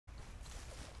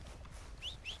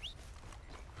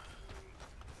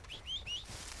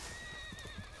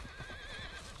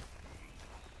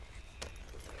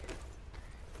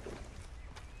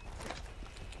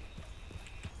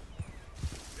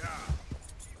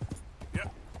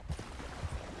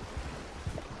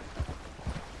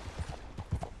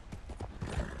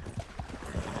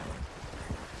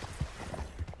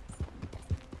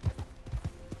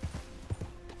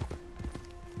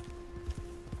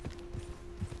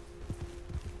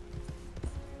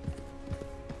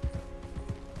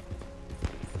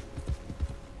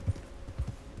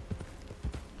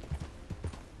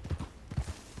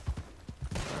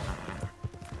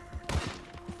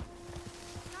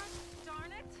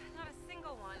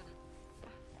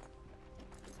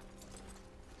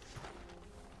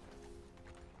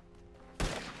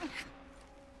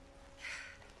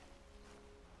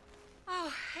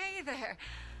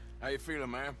How you feeling,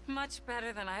 ma'am? Much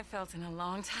better than I felt in a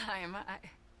long time.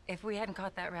 If we hadn't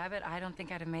caught that rabbit, I don't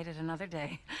think I'd have made it another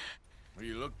day. Well,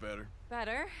 you look better.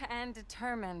 Better and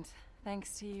determined,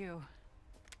 thanks to you.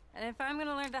 And if I'm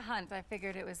gonna learn to hunt, I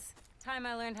figured it was time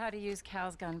I learned how to use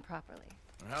Cal's gun properly.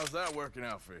 And how's that working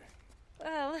out for you?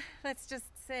 Well, let's just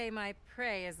say my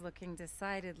prey is looking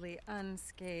decidedly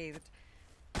unscathed.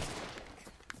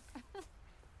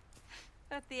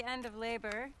 But the end of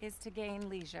labor is to gain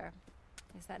leisure.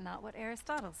 Is that not what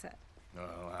Aristotle said?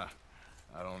 Well,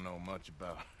 I don't know much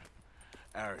about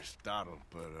Aristotle,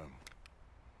 but,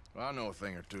 well, I know a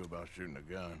thing or two about shooting a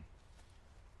gun.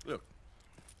 Look,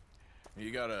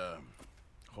 you gotta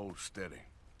hold steady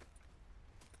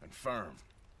and firm.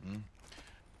 You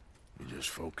just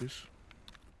focus,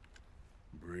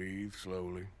 breathe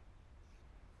slowly,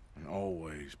 and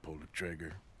always pull the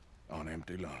trigger on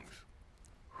empty lungs.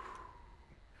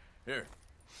 Here,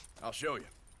 I'll show you.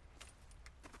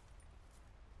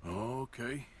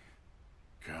 Okay.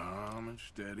 Calm and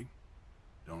steady.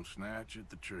 Don't snatch at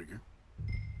the trigger.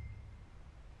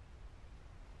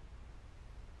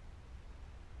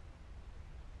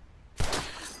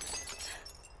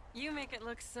 You make it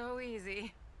look so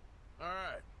easy. All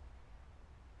right.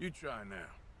 You try now.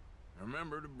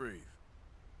 Remember to breathe.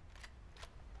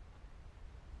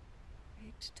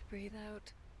 Wait to breathe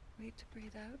out. Wait to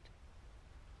breathe out.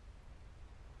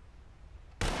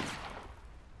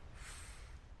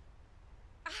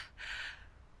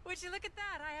 Would you look at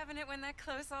that? I haven't hit one that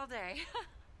close all day.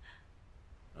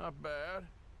 Not bad.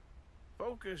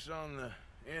 Focus on the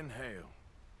inhale.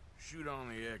 Shoot on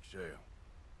the exhale.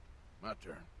 My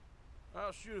turn.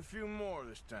 I'll shoot a few more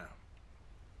this time.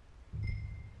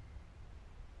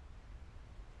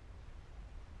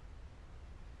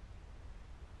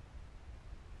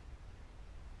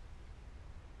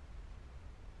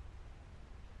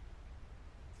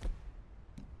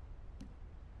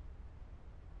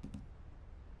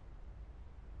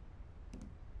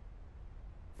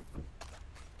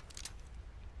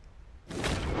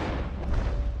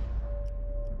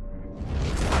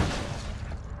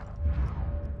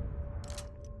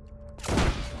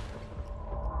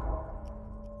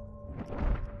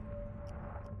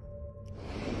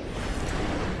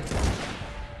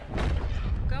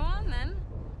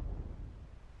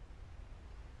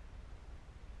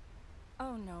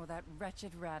 Oh no, that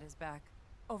wretched rat is back.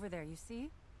 Over there, you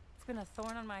see? It's been a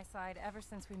thorn on my side ever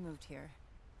since we moved here.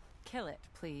 Kill it,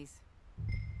 please.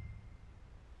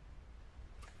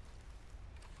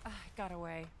 It got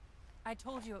away. I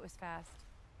told you it was fast.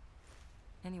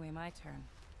 Anyway, my turn.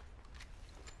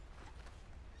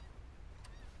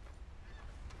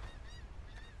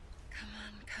 Come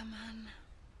on, come on.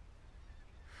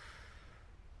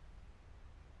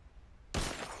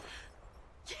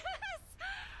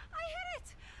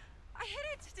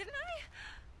 Didn't I?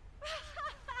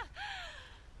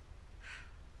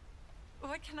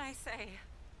 What can I say?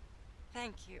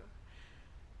 Thank you.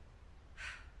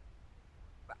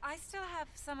 I still have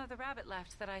some of the rabbit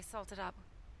left that I salted up.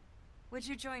 Would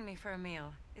you join me for a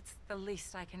meal? It's the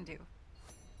least I can do.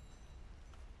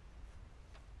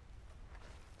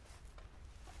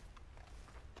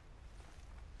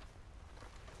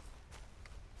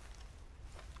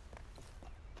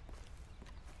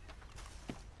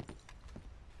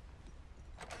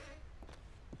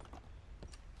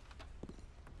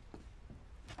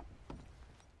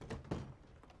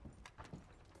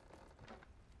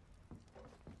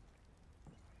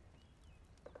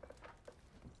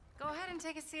 Go ahead and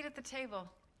take a seat at the table.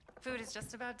 Food is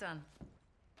just about done.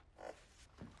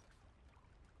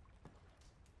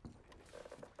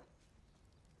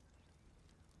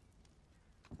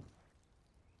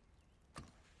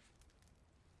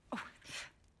 Oh.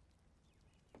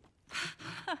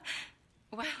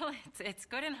 Well, it's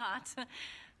good and hot.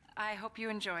 I hope you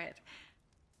enjoy it.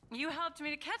 You helped me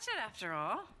to catch it, after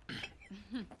all.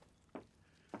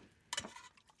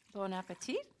 Bon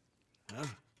appetit. Huh?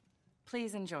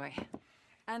 Please enjoy.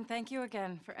 And thank you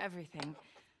again for everything.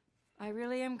 I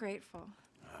really am grateful.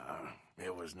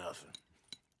 It was nothing.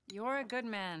 You're a good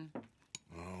man.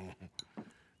 Oh,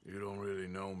 you don't really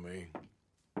know me.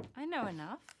 I know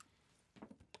enough.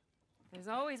 There's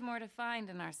always more to find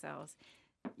in ourselves.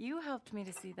 You helped me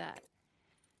to see that.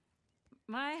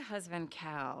 My husband,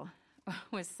 Cal,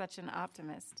 was such an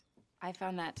optimist. I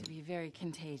found that to be very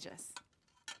contagious.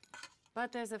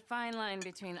 But there's a fine line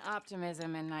between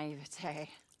optimism and naivete.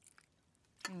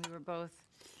 And we were both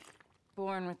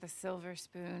born with a silver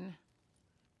spoon.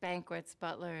 Banquets,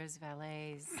 butlers,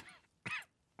 valets.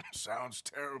 Sounds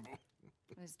terrible.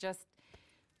 It was just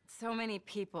so many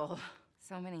people,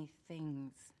 so many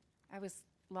things. I was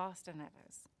lost in it. I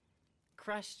was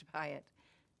crushed by it.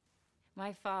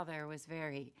 My father was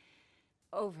very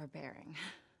overbearing.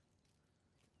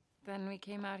 Then we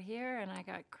came out here and I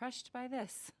got crushed by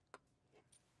this.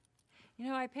 You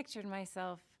know, I pictured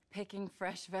myself picking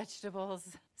fresh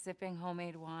vegetables, sipping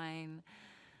homemade wine,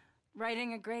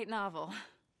 writing a great novel.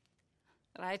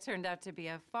 But I turned out to be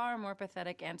a far more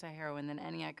pathetic anti-heroine than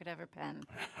any I could ever pen.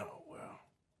 Oh, well.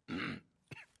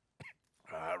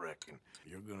 I reckon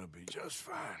you're gonna be just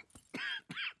fine.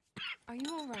 Are you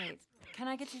all right? Can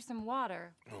I get you some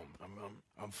water? Oh,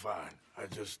 I'm fine. I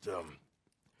just,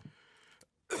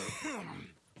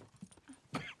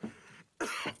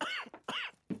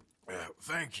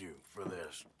 thank you for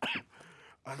this.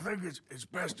 I think it's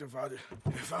best if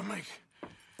I make...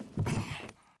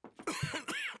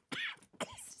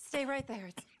 Stay right there.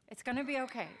 It's gonna be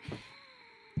okay.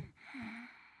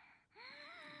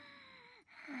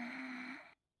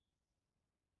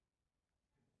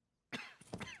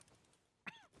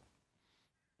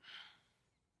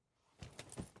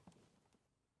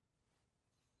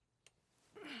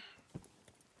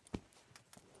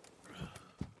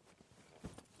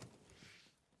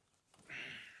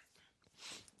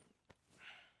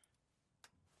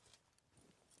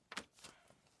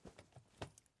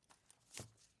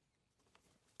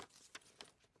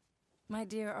 My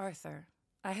dear Arthur,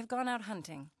 I have gone out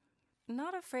hunting.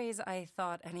 Not a phrase I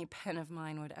thought any pen of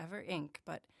mine would ever ink,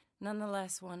 but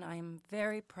nonetheless one I am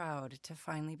very proud to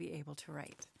finally be able to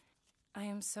write. I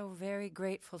am so very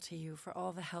grateful to you for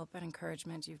all the help and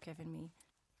encouragement you've given me.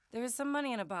 There is some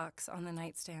money in a box on the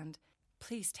nightstand.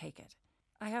 Please take it.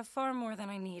 I have far more than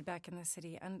I need back in the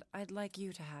city, and I'd like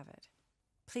you to have it.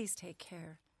 Please take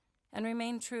care, and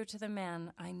remain true to the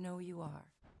man I know you are.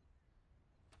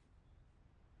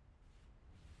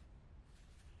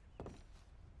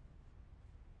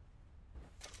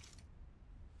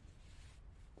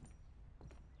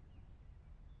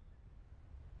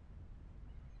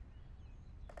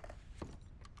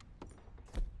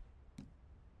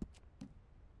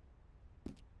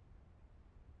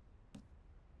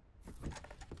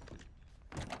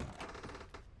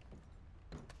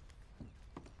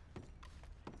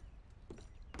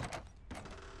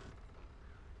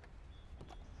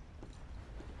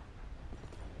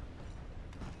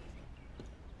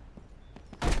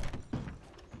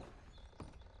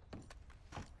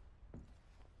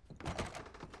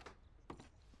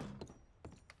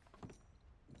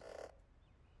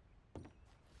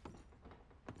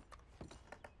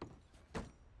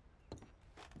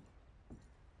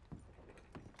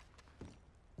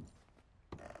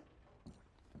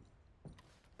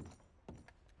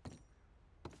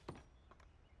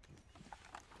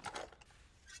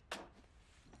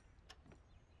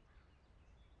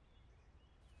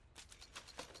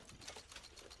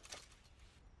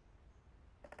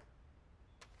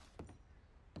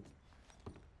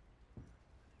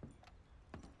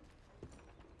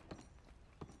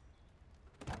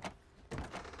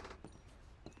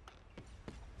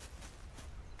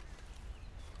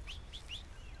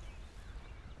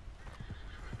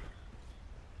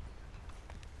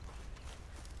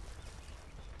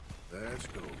 Let's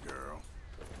go, girl.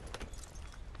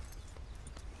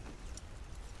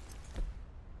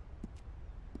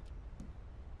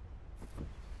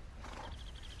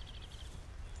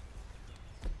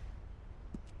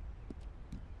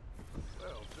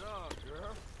 Well done,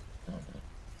 girl.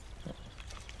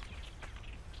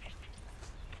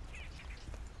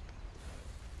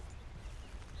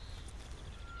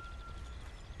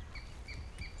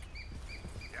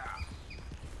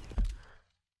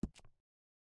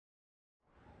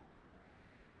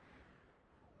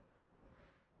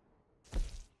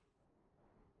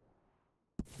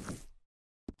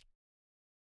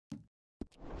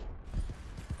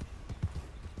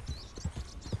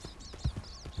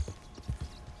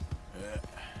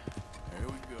 Here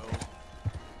we go.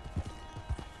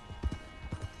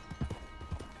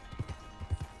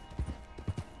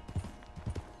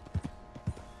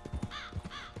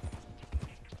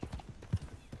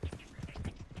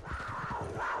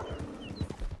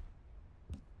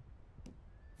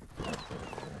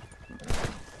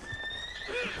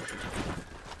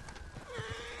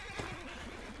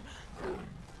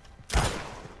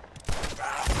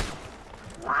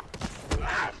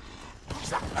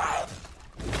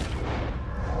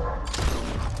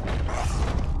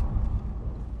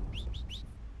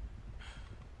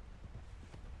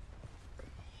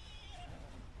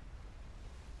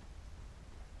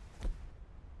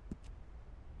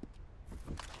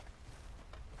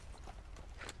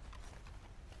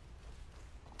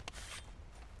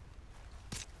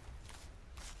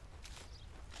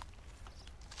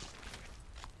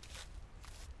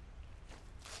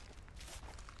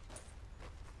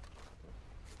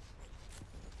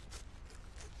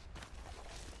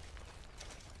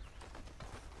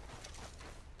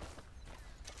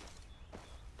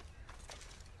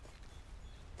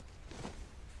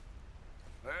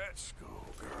 Let's go,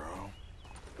 girl.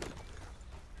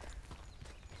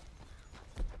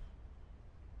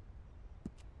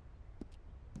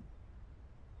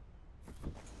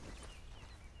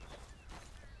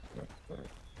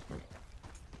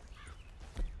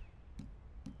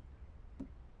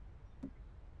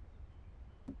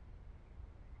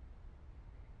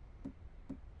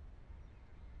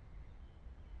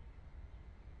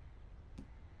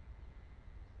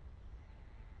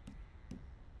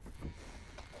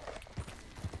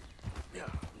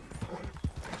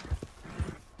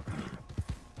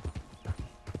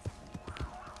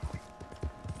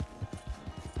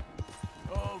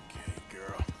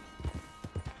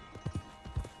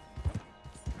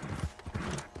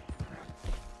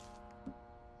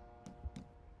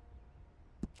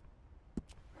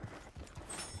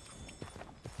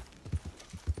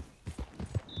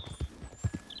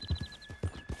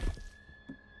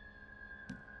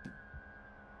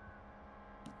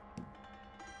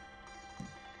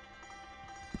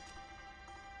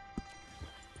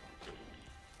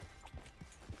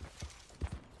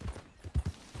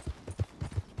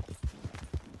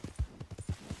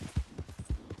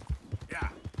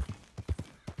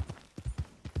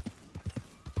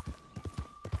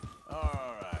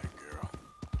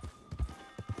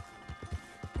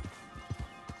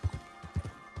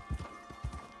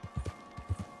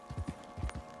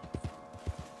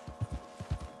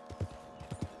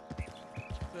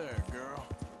 There, girl.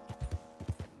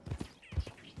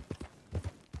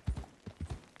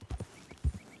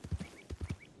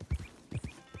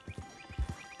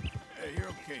 Hey, you're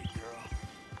okay, girl.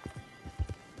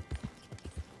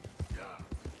 Yeah.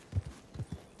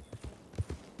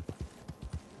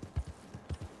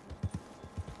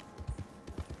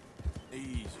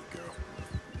 Easy, girl.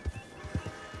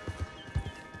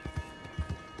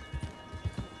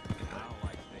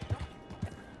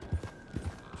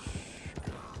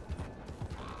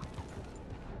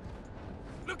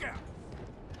 Look out!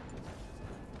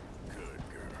 Good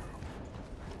girl.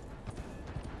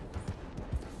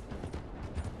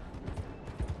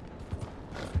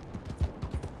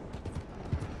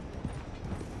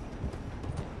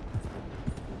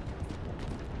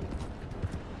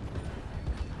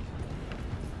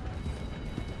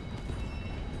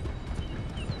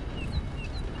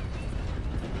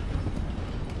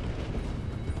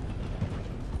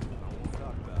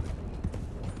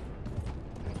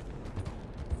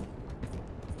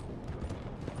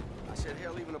 Said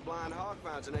hell, even a blind hog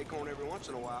finds an acorn every once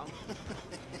in a while.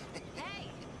 Hey,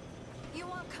 you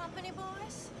want company,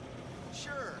 boys?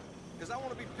 Sure, because I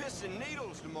want to be pissing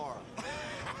needles tomorrow.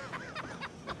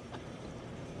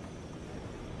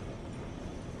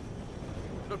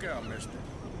 Look out, mister.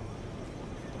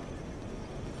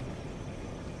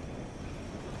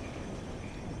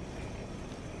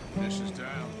 This is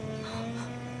down.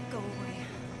 Go away.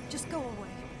 Just go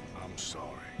away. I'm sorry.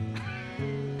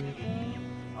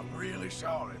 I'm really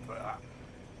sorry, but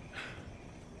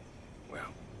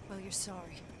well, you're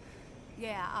sorry.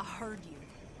 Yeah, I heard you.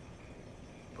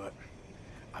 but,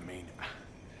 I mean,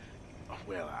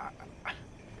 well,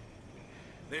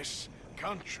 this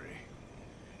country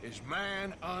is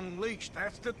man unleashed.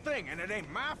 That's the thing, and it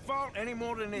ain't my fault any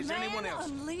more than it is anyone Man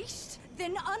else's. unleashed?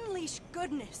 Then unleash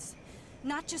goodness.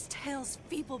 Not just hell's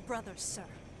feeble brothers, sir.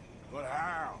 But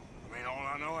how? I mean, all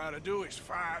I know how to do is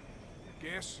fight, I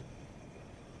guess.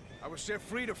 I was set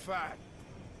free to fight.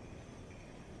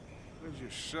 Where's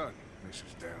your son,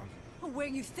 Mrs. Downs? Where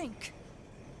you think?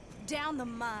 Down the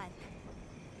mine.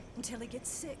 Until he gets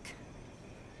sick.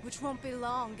 Which won't be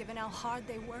long, given how hard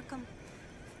they work him.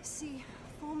 See,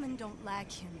 foremen don't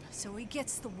like him, so he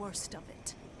gets the worst of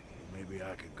it. Maybe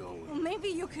I could go with... Well, maybe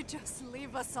you could just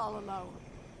leave us all alone.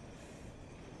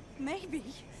 Maybe.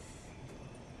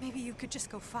 Maybe you could just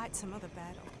go fight some other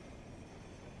battle.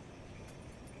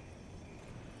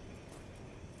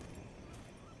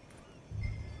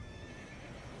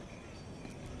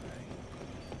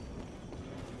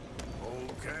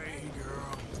 Okay,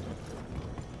 girl.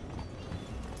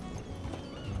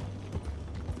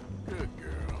 Good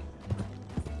girl.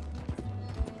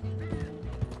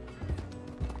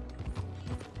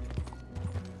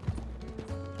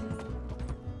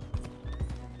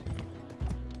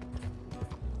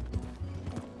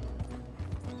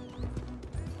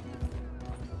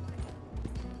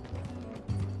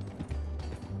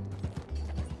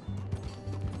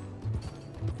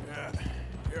 Yeah,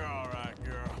 you're all right,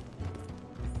 girl.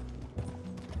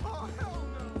 Oh, hell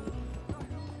no!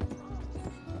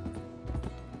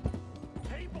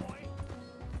 Hey, boy.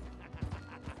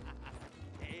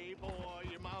 Hey, boy,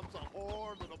 your mom's a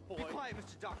whore, little boy. Be quiet,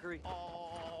 Mr. Dockery.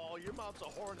 Oh, your mom's a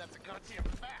whore, that's a goddamn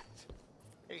fact.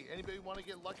 Hey, anybody want to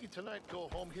get lucky tonight? Go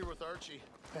home here with Archie.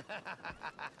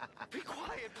 Be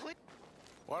quiet, please.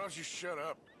 Why don't you shut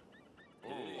up?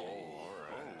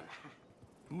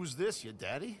 Who's this, your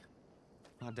daddy?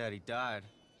 My daddy died.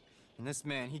 And this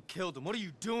man, he killed him. What are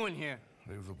you doing here?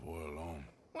 Leave the boy alone.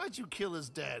 Why'd you kill his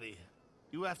daddy?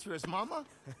 You after his mama?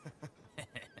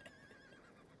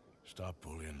 Stop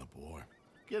bullying the boy.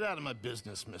 Get out of my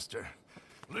business, mister.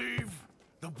 Leave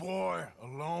the boy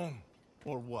alone.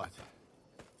 Or what?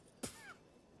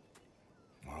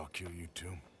 Or I'll kill you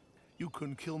too. You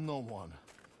couldn't kill no one.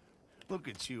 Look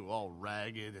at you, all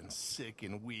ragged and sick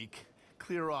and weak.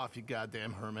 Clear off, you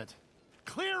goddamn hermit.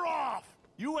 Clear off!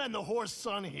 You and the horse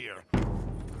son here.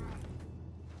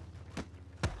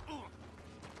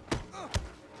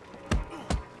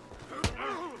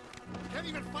 Can't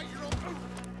even fight your own...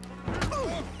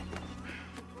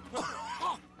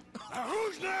 Now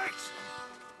who's next?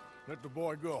 Let the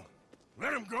boy go.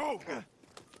 Let him go!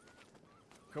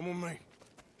 Come with me.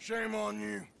 Shame on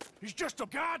you. He's just a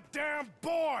goddamn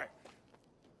boy!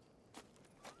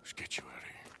 Let's get you out of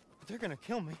here. They're gonna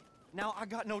kill me. Now I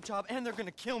got no job and they're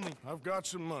gonna kill me. I've got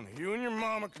some money. You and your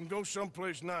mama can go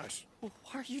someplace nice. Well,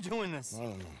 why are you doing this? I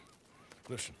don't know.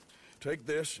 Listen, take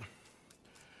this.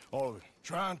 All of it.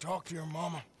 Try and talk to your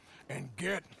mama and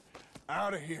get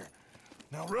out of here.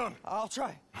 Now run. I'll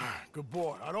try. Good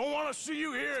boy. I don't want to see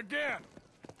you here again.